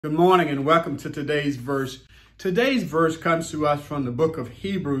Good morning and welcome to today's verse. Today's verse comes to us from the book of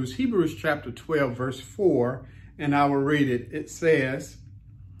Hebrews, chapter 12, verse 4, and I will read it. It says,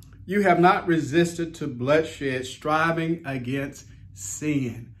 "You have not resisted to bloodshed, striving against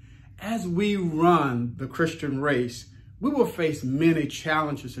sin." As we run the Christian race, we will face many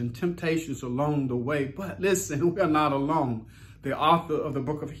challenges and temptations along the way. But listen, we are not alone. The author of the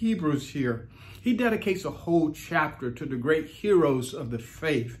book of Hebrews here, he dedicates a whole chapter to the great heroes of the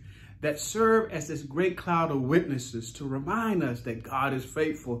faith that serve as this great cloud of witnesses to remind us that God is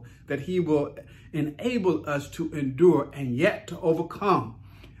faithful, that he will enable us to endure and yet to overcome.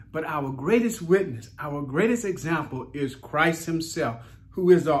 But our greatest witness, our greatest example is Christ himself, who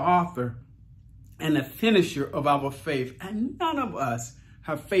is the author and the finisher of our faith. And none of us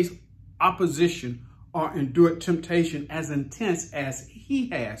have faced opposition or endured temptation as intense as he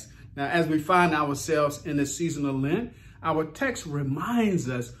has. Now, as we find ourselves in the season of Lent, our text reminds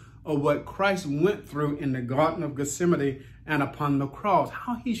us of what Christ went through in the Garden of Gethsemane and upon the cross,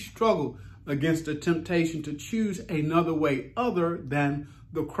 how he struggled against the temptation to choose another way other than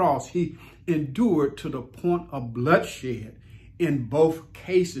the cross. He endured to the point of bloodshed in both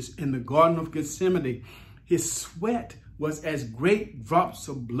cases. In the Garden of Gethsemane, his sweat was as great drops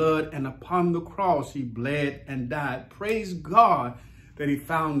of blood, and upon the cross he bled and died. Praise God that he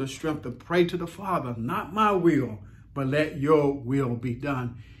found the strength to pray to the Father, "Not my will, but let your will be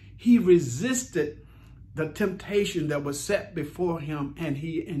done." He resisted the temptation that was set before him, and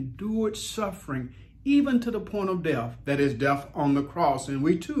he endured suffering even to the point of death, that is death on the cross. And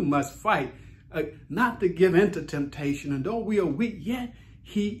we too must fight not to give in to temptation. And though we are weak, yet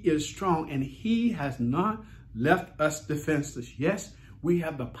he is strong, and he has not left us defenseless. Yes, we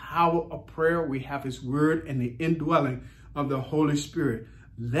have the power of prayer. We have his word and the indwelling of the Holy Spirit.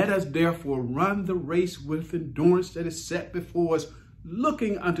 Let us therefore run the race with endurance that is set before us,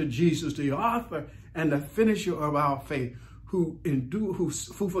 looking unto Jesus, the author and the finisher of our faith, who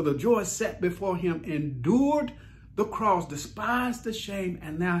for the joy set before him endured the cross, despised the shame,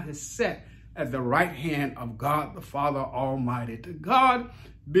 and now is set at the right hand of God the Father Almighty. To God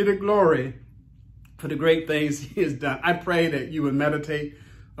be the glory for the great things he has done. I pray that you would meditate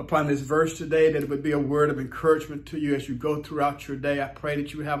upon this verse today, that it would be a word of encouragement to you as you go throughout your day. I pray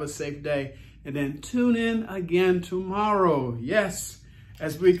that you would have a safe day, and then tune in again tomorrow. Yes,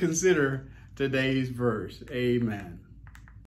 as we consider today's verse. Amen.